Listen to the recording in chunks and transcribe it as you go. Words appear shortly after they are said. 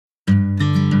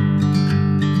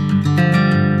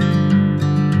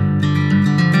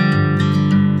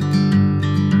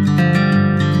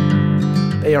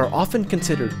they are often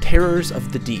considered terrors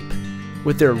of the deep.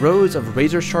 With their rows of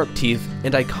razor-sharp teeth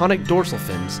and iconic dorsal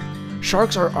fins,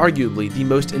 sharks are arguably the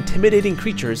most intimidating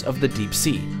creatures of the deep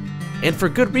sea. And for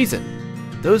good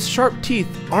reason. Those sharp teeth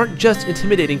aren't just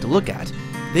intimidating to look at,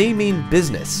 they mean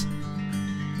business.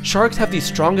 Sharks have the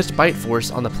strongest bite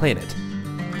force on the planet.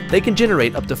 They can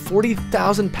generate up to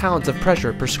 40,000 pounds of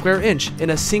pressure per square inch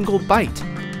in a single bite.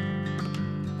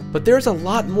 But there's a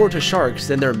lot more to sharks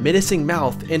than their menacing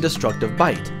mouth and destructive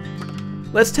bite.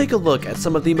 Let's take a look at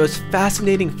some of the most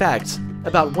fascinating facts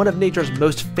about one of nature's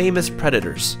most famous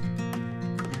predators.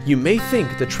 You may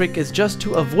think the trick is just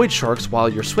to avoid sharks while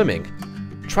you're swimming.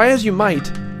 Try as you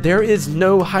might, there is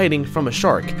no hiding from a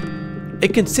shark.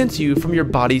 It can sense you from your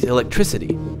body's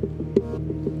electricity.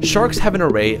 Sharks have an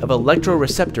array of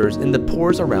electroreceptors in the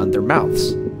pores around their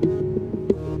mouths.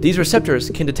 These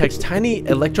receptors can detect tiny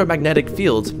electromagnetic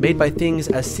fields made by things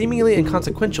as seemingly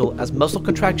inconsequential as muscle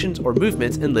contractions or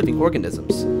movements in living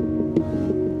organisms.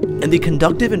 In the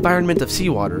conductive environment of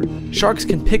seawater, sharks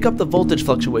can pick up the voltage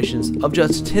fluctuations of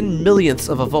just 10 millionths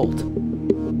of a volt.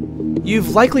 You've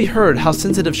likely heard how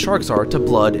sensitive sharks are to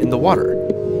blood in the water.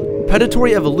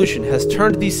 Predatory evolution has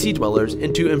turned these sea dwellers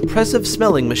into impressive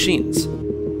smelling machines.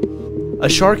 A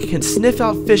shark can sniff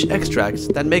out fish extracts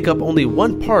that make up only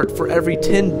 1 part for every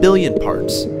 10 billion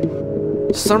parts.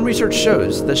 Some research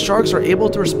shows that sharks are able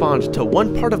to respond to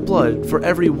 1 part of blood for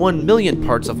every 1 million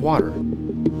parts of water.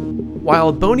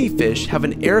 While bony fish have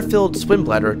an air-filled swim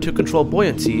bladder to control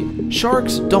buoyancy,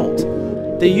 sharks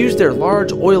don't. They use their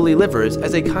large oily livers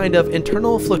as a kind of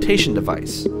internal flotation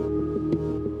device.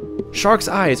 Sharks'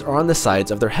 eyes are on the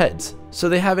sides of their heads, so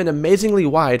they have an amazingly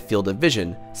wide field of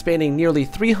vision, spanning nearly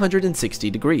 360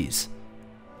 degrees.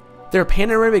 Their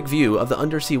panoramic view of the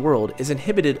undersea world is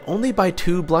inhibited only by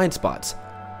 2 blind spots,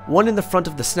 one in the front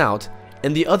of the snout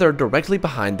and the other directly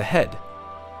behind the head.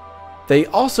 They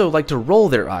also like to roll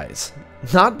their eyes,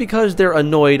 not because they're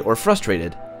annoyed or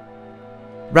frustrated.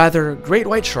 Rather, great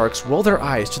white sharks roll their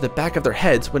eyes to the back of their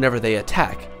heads whenever they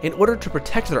attack, in order to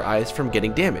protect their eyes from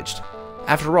getting damaged.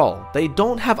 After all, they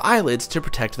don't have eyelids to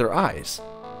protect their eyes.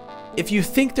 If you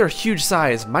think their huge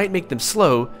size might make them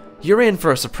slow, you're in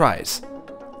for a surprise.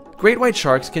 Great white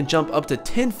sharks can jump up to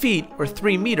 10 feet or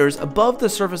 3 meters above the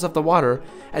surface of the water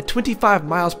at 25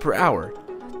 miles per hour.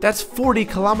 That's 40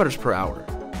 kilometers per hour.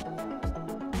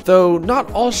 Though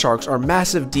not all sharks are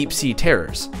massive deep-sea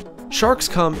terrors. Sharks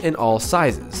come in all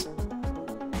sizes.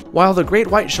 While the great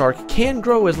white shark can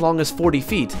grow as long as 40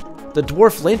 feet, the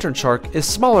dwarf lantern shark is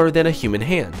smaller than a human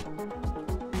hand.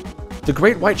 The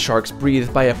great white sharks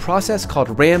breathe by a process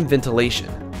called ram ventilation.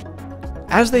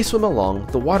 As they swim along,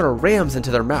 the water rams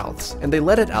into their mouths, and they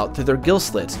let it out through their gill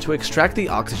slits to extract the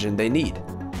oxygen they need.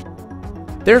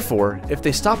 Therefore, if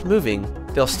they stop moving,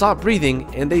 they'll stop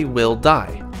breathing and they will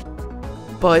die.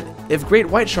 But if great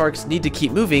white sharks need to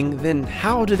keep moving, then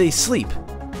how do they sleep?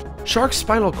 Sharks'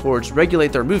 spinal cords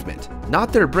regulate their movement,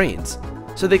 not their brains,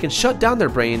 so they can shut down their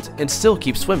brains and still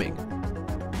keep swimming.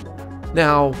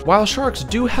 Now, while sharks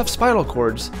do have spinal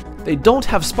cords, they don't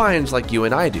have spines like you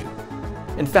and I do.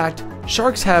 In fact,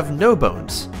 sharks have no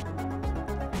bones.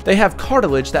 They have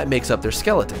cartilage that makes up their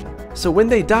skeleton, so when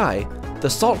they die, the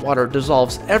saltwater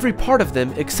dissolves every part of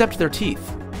them except their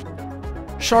teeth.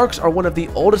 Sharks are one of the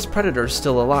oldest predators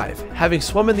still alive, having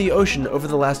swum in the ocean over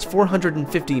the last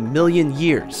 450 million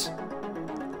years.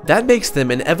 That makes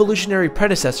them an evolutionary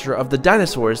predecessor of the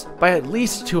dinosaurs by at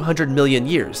least 200 million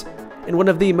years, and one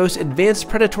of the most advanced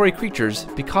predatory creatures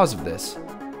because of this.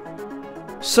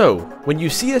 So, when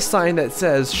you see a sign that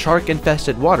says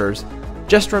shark-infested waters,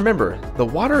 just remember, the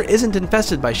water isn't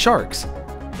infested by sharks,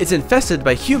 it's infested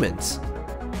by humans.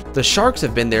 The sharks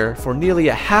have been there for nearly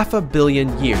 500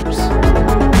 million years.